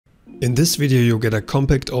In this video you'll get a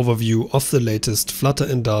compact overview of the latest Flutter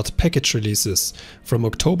and Dart package releases. From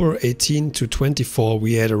October 18 to 24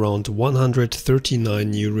 we had around 139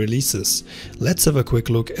 new releases. Let's have a quick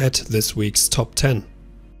look at this week's top 10.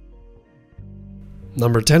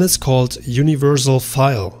 Number 10 is called Universal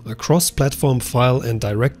File, a cross-platform file and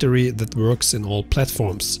directory that works in all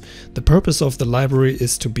platforms. The purpose of the library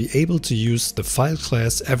is to be able to use the file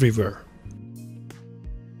class everywhere.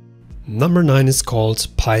 Number 9 is called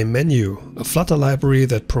PyMenu, a Flutter library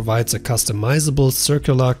that provides a customizable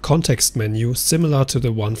circular context menu similar to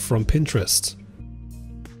the one from Pinterest.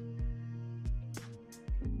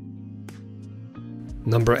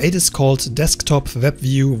 Number 8 is called Desktop Web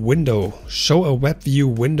View Window. Show a web view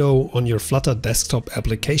window on your Flutter desktop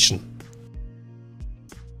application.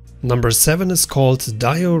 Number 7 is called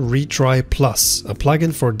Dio Retry Plus, a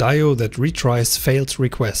plugin for Dio that retries failed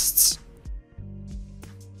requests.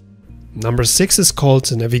 Number 6 is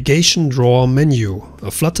called Navigation Drawer Menu,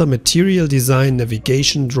 a Flutter material design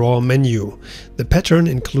navigation drawer menu. The pattern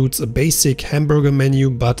includes a basic hamburger menu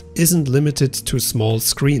but isn't limited to small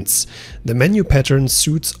screens. The menu pattern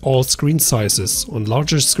suits all screen sizes. On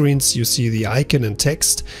larger screens you see the icon and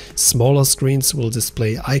text, smaller screens will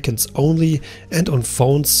display icons only, and on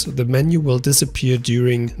phones the menu will disappear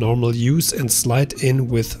during normal use and slide in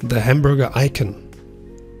with the hamburger icon.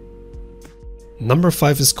 Number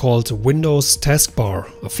 5 is called Windows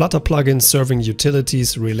Taskbar, a Flutter plugin serving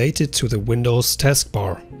utilities related to the Windows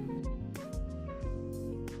taskbar.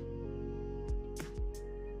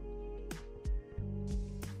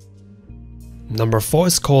 Number 4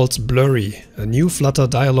 is called Blurry, a new Flutter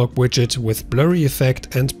dialog widget with blurry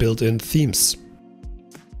effect and built-in themes.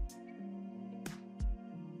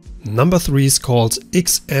 Number 3 is called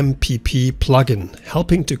xmpp plugin,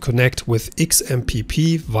 helping to connect with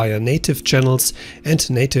xmpp via native channels and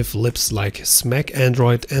native libs like Smack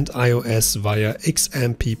Android and iOS via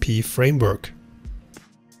xmpp framework.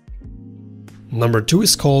 Number 2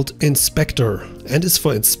 is called Inspector and is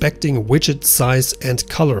for inspecting widget size and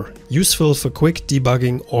color, useful for quick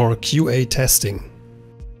debugging or QA testing.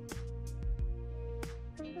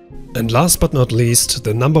 And last but not least,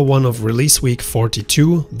 the number 1 of release week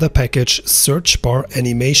 42, the package Search Bar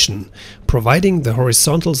Animation, providing the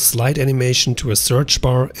horizontal slide animation to a search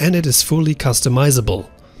bar, and it is fully customizable.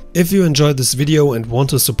 If you enjoyed this video and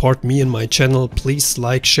want to support me and my channel, please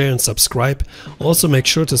like, share and subscribe. Also make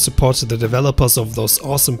sure to support the developers of those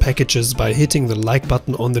awesome packages by hitting the like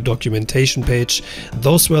button on the documentation page.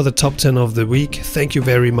 Those were the top 10 of the week. Thank you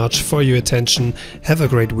very much for your attention. Have a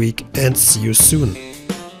great week and see you soon.